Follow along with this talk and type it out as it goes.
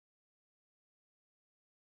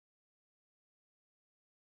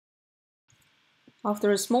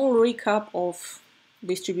After a small recap of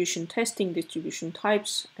distribution testing, distribution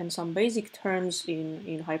types, and some basic terms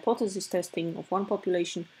in hypothesis testing of one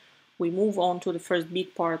population, we move on to the first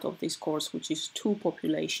big part of this course, which is two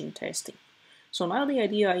population testing. So now the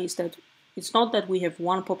idea is that it's not that we have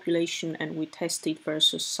one population and we test it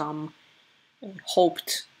versus some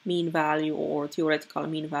hoped mean value or theoretical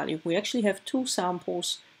mean value. We actually have two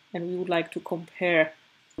samples and we would like to compare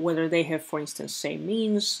whether they have, for instance, same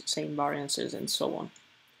means, same variances, and so on.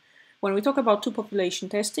 When we talk about two population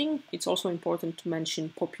testing, it's also important to mention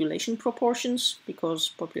population proportions, because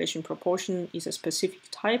population proportion is a specific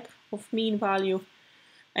type of mean value.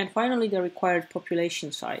 And finally, the required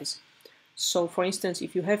population size. So for instance,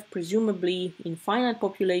 if you have presumably infinite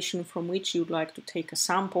population from which you'd like to take a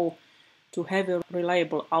sample to have a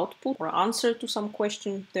reliable output or answer to some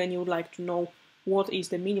question, then you would like to know what is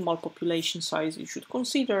the minimal population size you should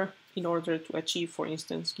consider in order to achieve, for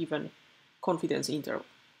instance, given confidence interval.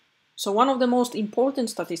 So one of the most important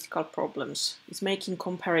statistical problems is making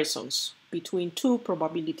comparisons between two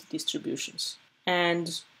probability distributions.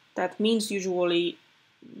 And that means usually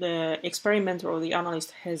the experimenter or the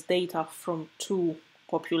analyst has data from two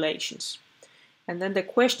populations. And then the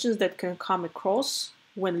questions that can come across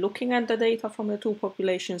when looking at the data from the two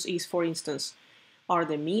populations is, for instance, are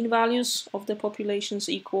the mean values of the populations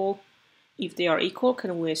equal? If they are equal,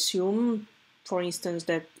 can we assume, for instance,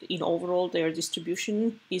 that in overall their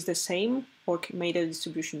distribution is the same, or may the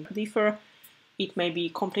distribution differ? It may be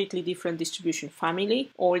completely different distribution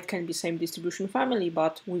family, or it can be same distribution family,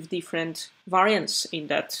 but with different variance in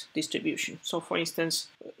that distribution. So for instance,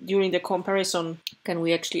 during the comparison, can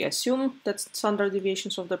we actually assume that standard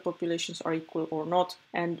deviations of the populations are equal or not?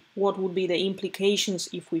 And what would be the implications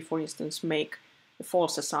if we, for instance, make a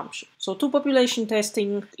false assumption? So two population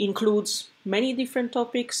testing includes many different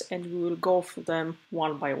topics, and we will go through them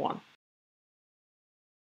one by one.